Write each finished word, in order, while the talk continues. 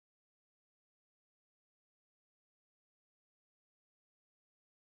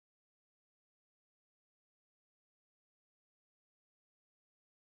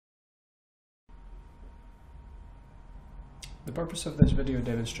The purpose of this video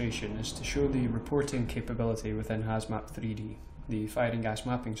demonstration is to show the reporting capability within HazMap3D, the fire and gas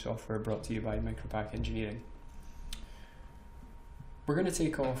mapping software brought to you by Micropack Engineering. We're going to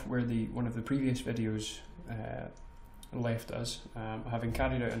take off where one of the previous videos left us, having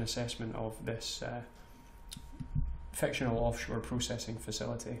carried out an assessment of this fictional offshore processing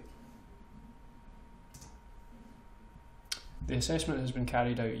facility. The assessment has been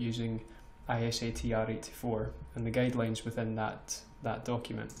carried out using ISATR84 and the guidelines within that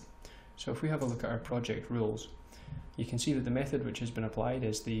document. So if we have a look at our project rules, you can see that the method which has been applied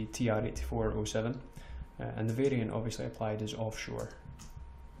is the TR8407 and the variant obviously applied is offshore,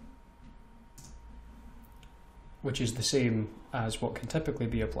 which is the same as what can typically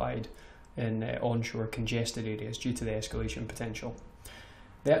be applied in onshore congested areas due to the escalation potential.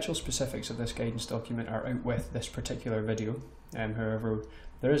 The actual specifics of this guidance document are out with this particular video, however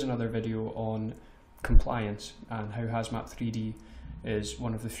there is another video on compliance and how HazMap3D is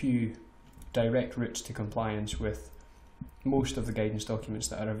one of the few direct routes to compliance with most of the guidance documents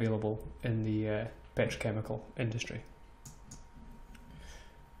that are available in the petrochemical industry.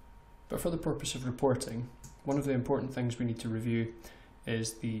 But for the purpose of reporting, one of the important things we need to review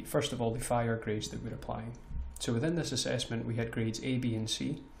is first of all the fire grades that we're applying. So within this assessment we had grades A, B and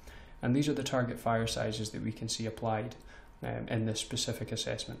C, and these are the target fire sizes that we can see applied in this specific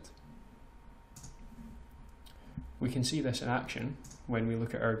assessment. We can see this in action when we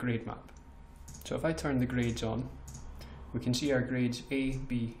look at our grade map. So if I turn the grades on, we can see our grades A,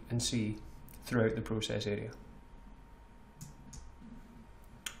 B and C throughout the process area.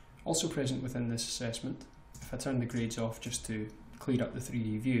 Also present within this assessment, if I turn the grades off just to clear up the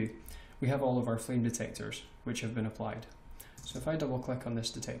 3D view, we have all of our flame detectors which have been applied. So if I double click on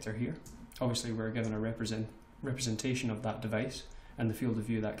this detector here, obviously we're given a representation of that device and the field of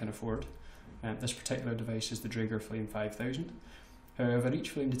view that can afford. This particular device is the Draeger Flame 5000. However, each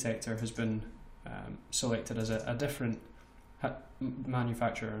flame detector has been selected as a different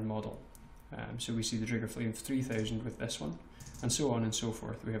manufacturer and model. So we see the Draeger Flame 3000 with this one, and so on and so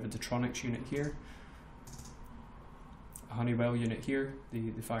forth. We have a Detronics unit here, a Honeywell unit here,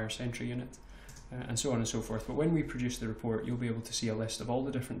 the Fire Sentry unit, and so on and so forth. But when we produce the report, you'll be able to see a list of all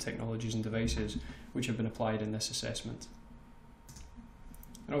the different technologies and devices which have been applied in this assessment.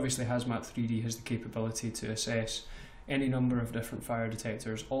 And obviously HazMap3D has the capability to assess any number of different fire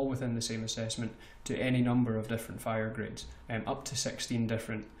detectors, all within the same assessment, to any number of different fire grades. Up to 16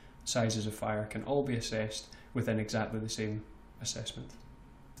 different sizes of fire can all be assessed within exactly the same assessment.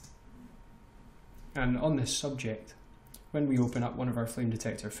 And on this subject, when we open up one of our flame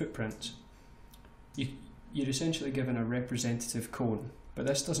detector footprints, you're essentially given a representative cone, but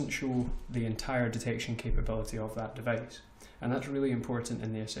this doesn't show the entire detection capability of that device, and that's really important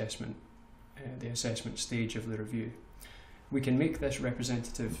in the assessment stage of the review. We can make this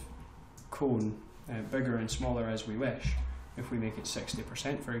representative cone bigger and smaller as we wish, if we make it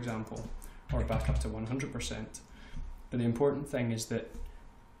 60% for example, or back up to 100%. But the important thing is that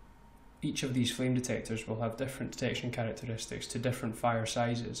each of these flame detectors will have different detection characteristics to different fire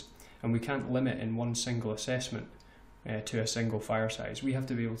sizes, and we can't limit in one single assessment to a single fire size. We have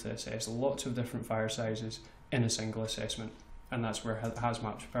to be able to assess lots of different fire sizes in a single assessment, and that's where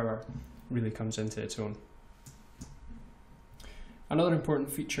HazMap's power really comes into its own. Another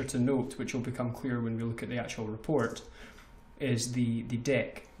important feature to note, which will become clear when we look at the actual report, is the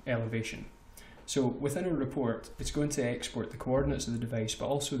deck elevation. So within a report, it's going to export the coordinates of the device, but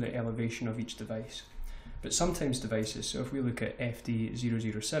also the elevation of each device. But sometimes devices, so if we look at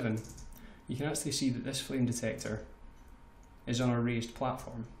FD007, you can actually see that this flame detector is on a raised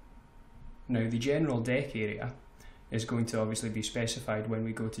platform. Now the general deck area is going to obviously be specified when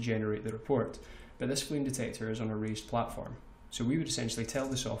we go to generate the report, but this flame detector is on a raised platform. So we would essentially tell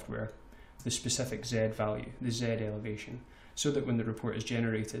the software the specific Z value, the Z elevation, so that when the report is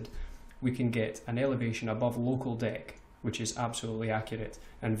generated, we can get an elevation above local deck, which is absolutely accurate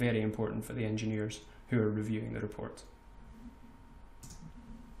and very important for the engineers who are reviewing the report.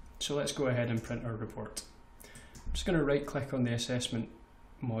 So let's go ahead and print our report. I'm just going to right click on the assessment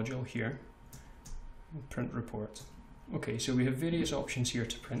module here and print report. Okay, so we have various options here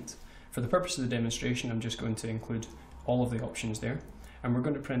to print. For the purpose of the demonstration, I'm just going to include all of the options there, and we're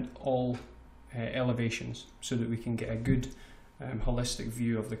going to print all elevations so that we can get a good holistic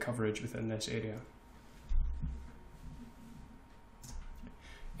view of the coverage within this area.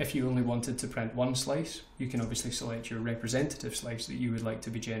 If you only wanted to print one slice, you can obviously select your representative slice that you would like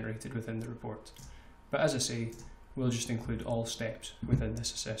to be generated within the report. But as I say, we'll just include all steps within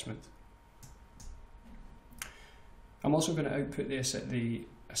this assessment. I'm also going to output the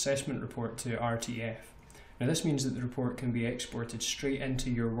assessment report to RTF, Now this means that the report can be exported straight into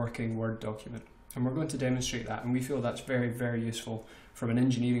your working Word document, and we're going to demonstrate that, and we feel that's very, very useful from an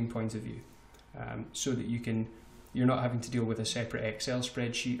engineering point of view, so that you're not having to deal with a separate Excel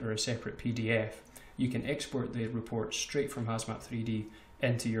spreadsheet or a separate PDF. You can export the report straight from HazMap3D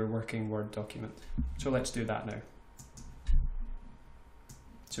into your working Word document. So let's do that now.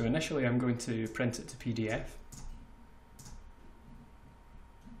 So initially I'm going to print it to PDF.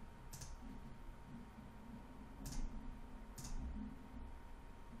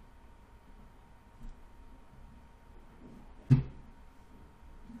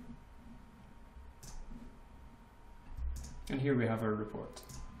 And here we have our report.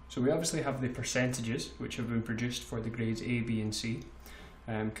 So we obviously have the percentages which have been produced for the grades A, B and C.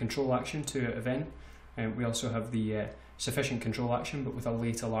 Control action 2 out of n. We also have the sufficient control action but with a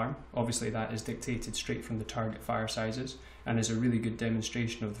late alarm. Obviously that is dictated straight from the target fire sizes and is a really good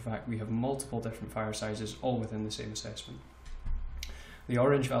demonstration of the fact we have multiple different fire sizes all within the same assessment. The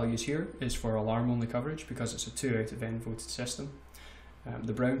orange values here is for alarm only coverage because it's a 2 out of n voted system.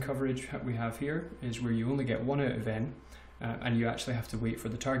 The brown coverage we have here is where you only get 1 out of n. And you actually have to wait for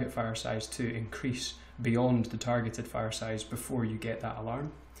the target fire size to increase beyond the targeted fire size before you get that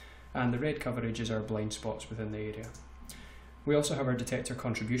alarm. And the red coverage is our blind spots within the area. We also have our detector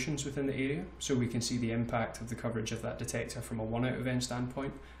contributions within the area, so we can see the impact of the coverage of that detector from a 1 out of n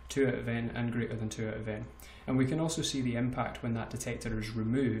standpoint, 2 out of n and greater than 2 out of n. And we can also see the impact when that detector is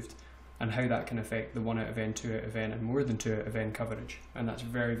removed and how that can affect the 1 out of n, 2 out of n and more than 2 out of n coverage. And that's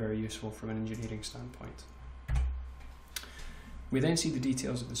very, very useful from an engineering standpoint. We then see the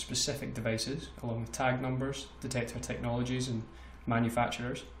details of the specific devices along with tag numbers, detector technologies and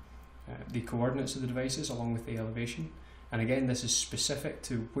manufacturers, the coordinates of the devices along with the elevation, and again this is specific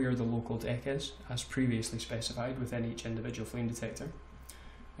to where the local deck is as previously specified within each individual flame detector.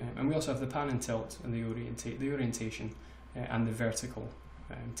 And we also have the pan and tilt and the orientation and the vertical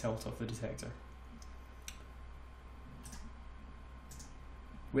tilt of the detector.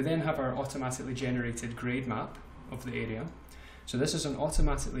 We then have our automatically generated grade map of the area. So this is an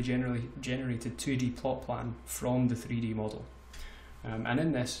automatically generated 2D plot plan from the 3D model. And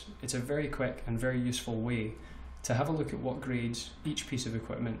in this, it's a very quick and very useful way to have a look at what grades each piece of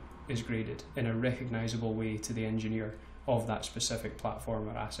equipment is graded in a recognisable way to the engineer of that specific platform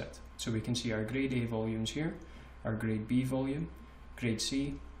or asset. So we can see our grade A volumes here, our grade B volume, grade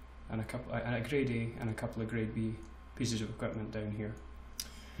C, and a grade A and a couple of grade B pieces of equipment down here.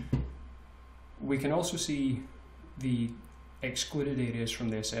 We can also see the excluded areas from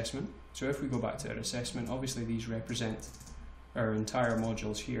the assessment. So if we go back to our assessment, obviously these represent our entire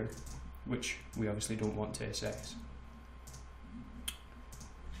modules here, which we obviously don't want to assess.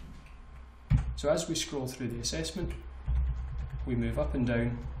 So as we scroll through the assessment, we move up and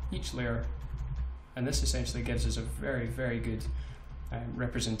down each layer, and this essentially gives us a very, very good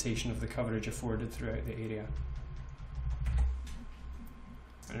representation of the coverage afforded throughout the area.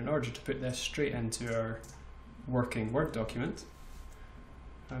 And in order to put this straight into our working Word document,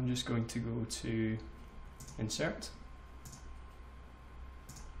 I'm just going to go to Insert,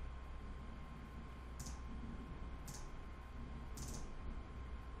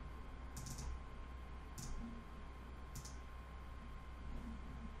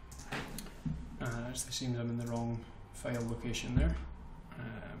 and it actually seems I'm in the wrong file location there.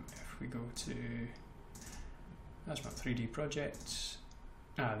 If we go to HazMap3D projects,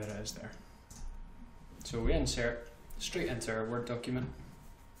 there it is there. So we insert straight into our Word document,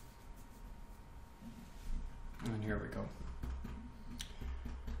 and here we go.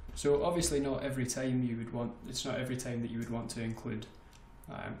 So obviously not every time you would want, it's not every time that you would want to include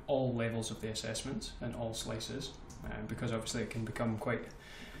all levels of the assessment and all slices, because obviously it can become quite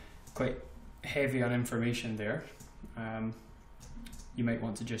heavy on information there. You might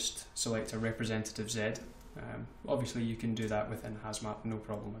want to just select a representative Z. Obviously you can do that within HazMap, no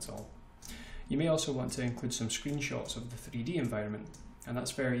problem at all. You may also want to include some screenshots of the 3D environment, and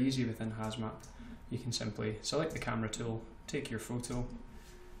that's very easy within HazMap. You can simply select the camera tool, take your photo,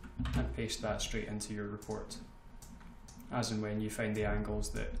 and paste that straight into your report, as and when you find the angles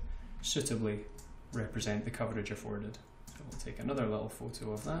that suitably represent the coverage afforded. So we'll take another little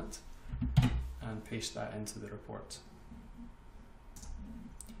photo of that and paste that into the report.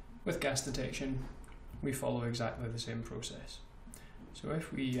 With gas detection, we follow exactly the same process. So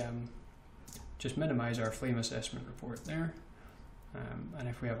if we just minimize our flame assessment report there, and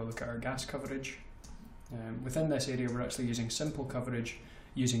if we have a look at our gas coverage, within this area we're actually using simple coverage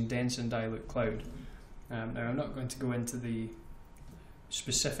using dense and dilute cloud. Now I'm not going to go into the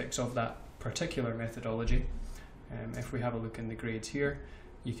specifics of that particular methodology. If we have a look in the grades here,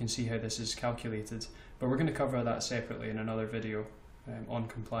 you can see how this is calculated, but we're going to cover that separately in another video on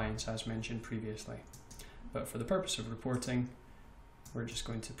compliance as mentioned previously. But for the purpose of reporting, we're just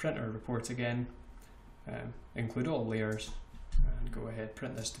going to print our report again, include all layers, and go ahead,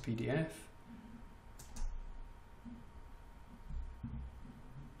 print this to PDF.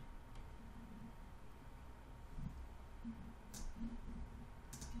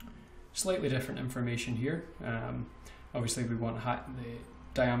 Slightly different information here. Obviously we want the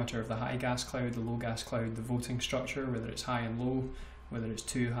diameter of the high gas cloud, the low gas cloud, the voting structure, whether it's high and low, whether it's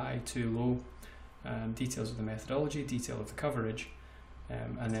too high, too low, details of the methodology, detail of the coverage,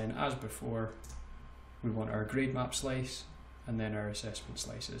 and then as before we want our grade map slice and then our assessment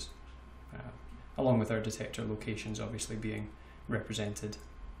slices, along with our detector locations obviously being represented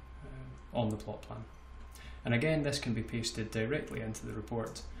on the plot plan. And again, this can be pasted directly into the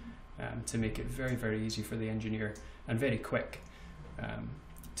report to make it very, very easy for the engineer and very quick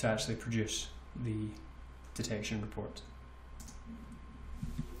to actually produce the detection report.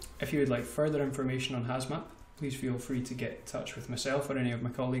 If you would like further information on HazMap, please feel free to get in touch with myself or any of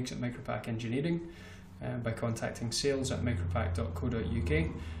my colleagues at Micropack Engineering by contacting sales@micropack.co.uk,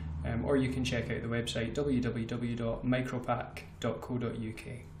 or you can check out the website www.micropack.co.uk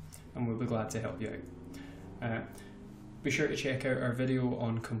and we'll be glad to help you out. Be sure to check out our video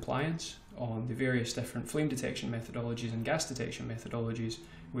on compliance, on the various different flame detection methodologies and gas detection methodologies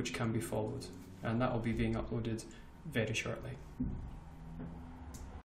which can be followed, and that will be being uploaded very shortly.